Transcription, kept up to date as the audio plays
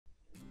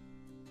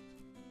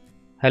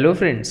Hello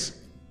friends,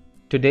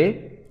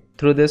 today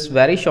through this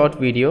very short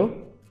video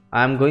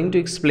I am going to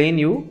explain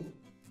you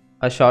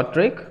a short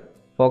trick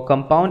for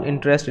compound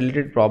interest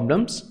related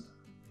problems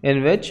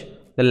in which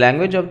the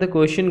language of the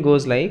question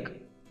goes like,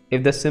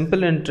 if the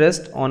simple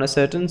interest on a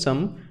certain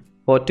sum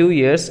for 2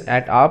 years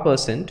at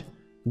R%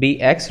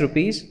 be X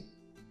rupees,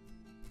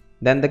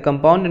 then the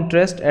compound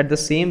interest at the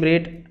same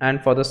rate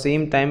and for the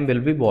same time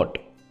will be what?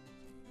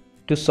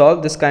 To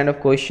solve this kind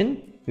of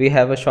question, we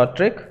have a short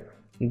trick,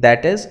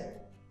 that is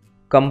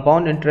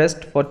compound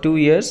interest for 2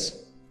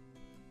 years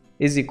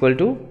is equal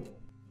to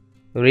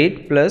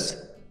rate plus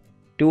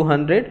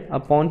 200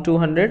 upon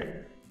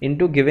 200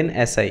 into given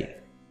SI.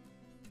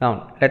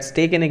 Now let's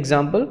take an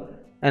example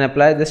and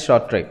apply this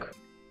short trick.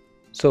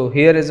 So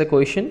here is a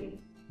question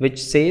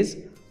which says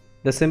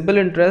the simple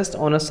interest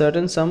on a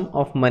certain sum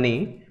of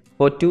money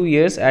for 2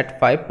 years at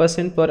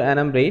 5% per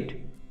annum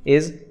rate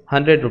is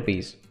 100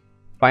 rupees.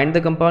 Find the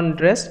compound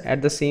interest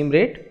at the same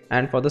rate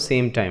and for the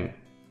same time.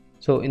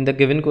 So in the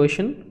given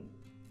question,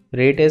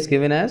 rate is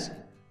given as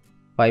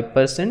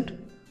 5%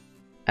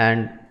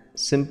 and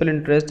simple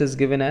interest is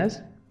given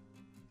as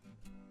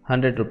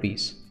 100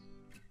 rupees.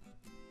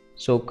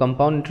 So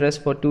compound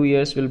interest for 2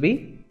 years will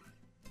be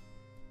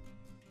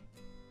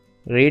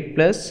rate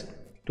plus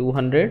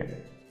 200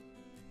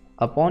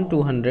 upon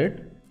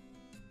 200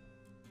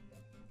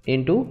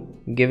 into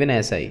given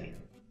SI,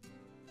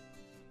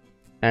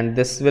 and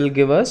this will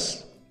give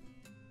us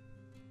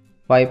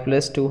 5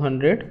 plus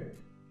 200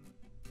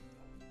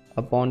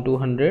 upon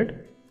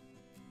 200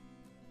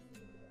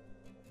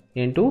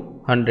 into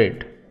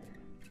 100,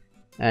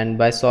 and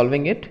by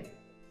solving it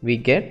we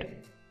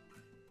get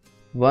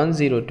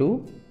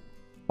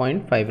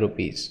 102.5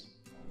 rupees,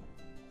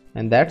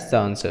 and that's the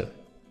answer.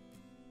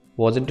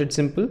 Wasn't it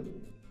simple?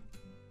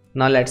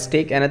 Now let's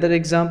take another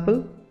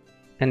example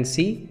and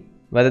see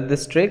whether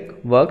this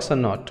trick works or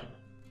not.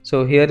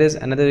 So here is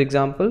another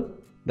example,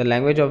 the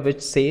language of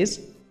which says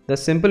the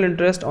simple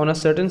interest on a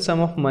certain sum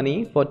of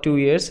money for 2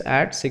 years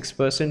at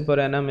 6% per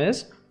annum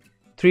is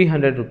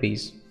 300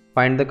 rupees.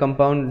 Find the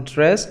compound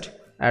interest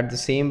at the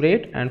same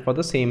rate and for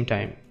the same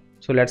time.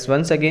 So let's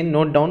once again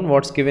note down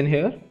what's given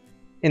here.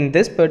 In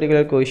this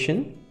particular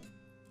question,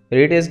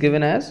 rate is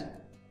given as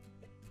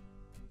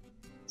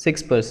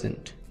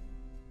 6%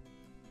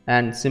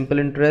 and simple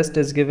interest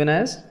is given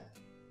as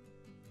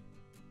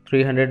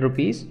 300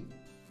 rupees.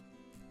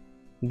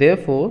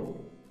 Therefore,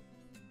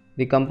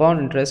 the compound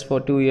interest for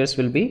 2 years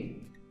will be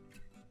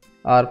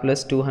R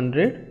plus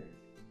 200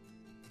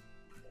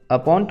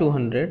 upon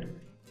 200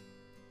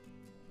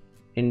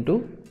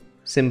 into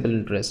simple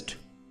interest,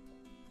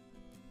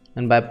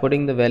 and by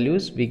putting the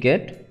values we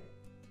get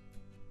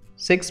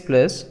 6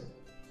 plus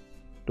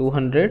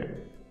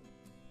 200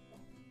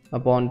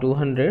 upon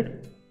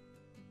 200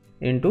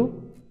 into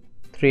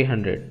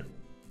 300,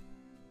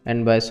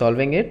 and by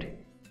solving it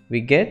we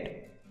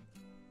get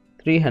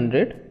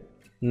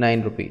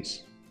 309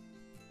 rupees.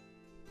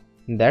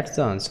 That's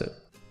the answer.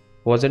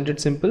 Wasn't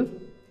it simple?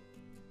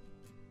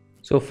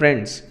 So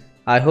friends,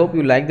 I hope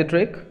you like the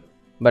trick,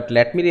 but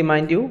let me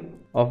remind you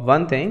of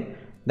one thing,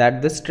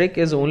 that this trick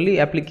is only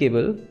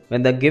applicable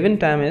when the given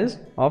time is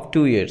of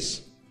 2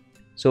 years.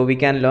 So we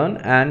can learn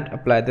and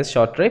apply this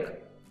short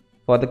trick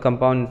for the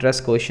compound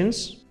interest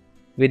questions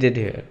we did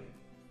here.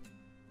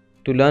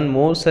 To learn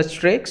more such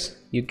tricks,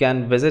 you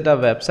can visit our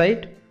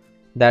website,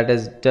 that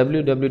is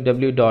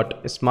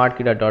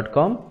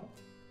www.smartkida.com,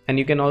 and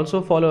you can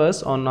also follow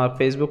us on our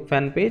Facebook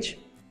fan page,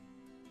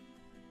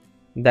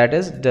 that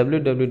is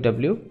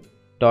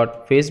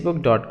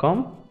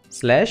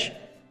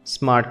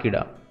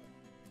www.facebook.com/smartkida.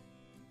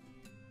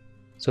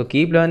 So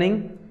keep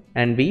learning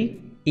and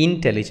be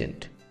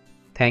intelligent.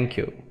 Thank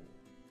you.